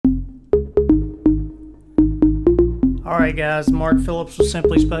All right, guys, Mark Phillips with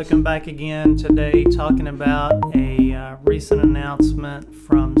Simply Spoken back again today talking about a recent announcement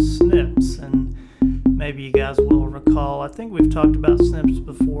from Snips. And maybe you guys will recall, I think we've talked about Snips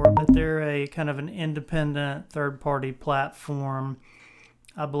before, but they're a kind of an independent third-party platform.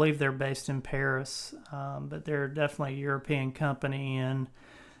 I believe they're based in Paris, but they're definitely a European company. And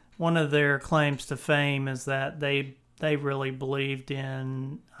one of their claims to fame is that they really believed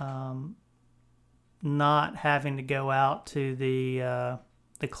in not having to go out to the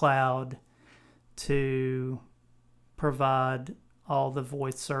cloud to provide all the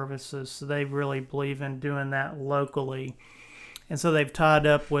voice services. So they really believe in doing that locally, and so they've tied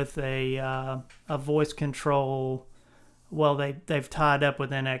up with a voice control. Well, they've tied up with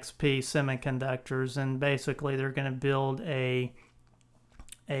NXP Semiconductors, and basically they're going to build a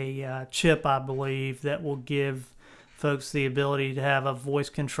chip, I believe, that will give folks the ability to have a voice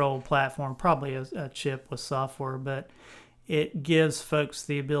control platform, probably a chip with software, but it gives folks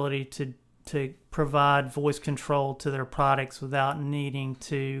the ability to provide voice control to their products without needing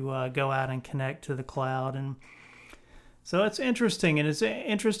to go out and connect to the cloud. And so it's interesting, and it's an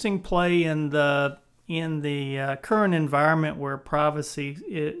interesting play in the current environment where privacy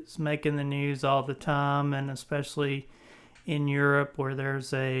is making the news all the time, and especially in Europe where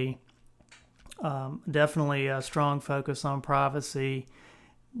there's definitely a strong focus on privacy.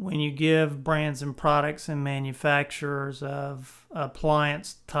 When you give brands and products and manufacturers of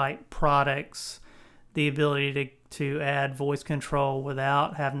appliance type products the ability to add voice control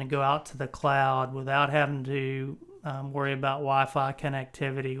without having to go out to the cloud, without having to worry about Wi-Fi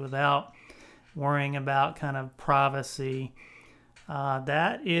connectivity, without worrying about kind of privacy,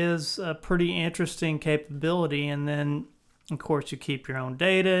 that is a pretty interesting capability. And then of course, you keep your own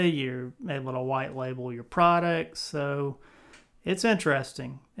data, you're able to white label your products, so it's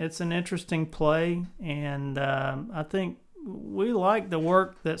interesting. It's an interesting play, and I think we like the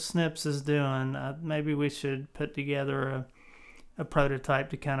work that Snips is doing. Maybe we should put together a prototype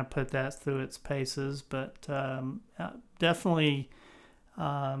to kind of put that through its paces, but definitely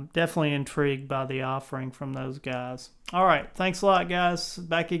intrigued by the offering from those guys. All right, thanks a lot, guys.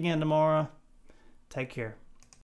 Back again tomorrow. Take care.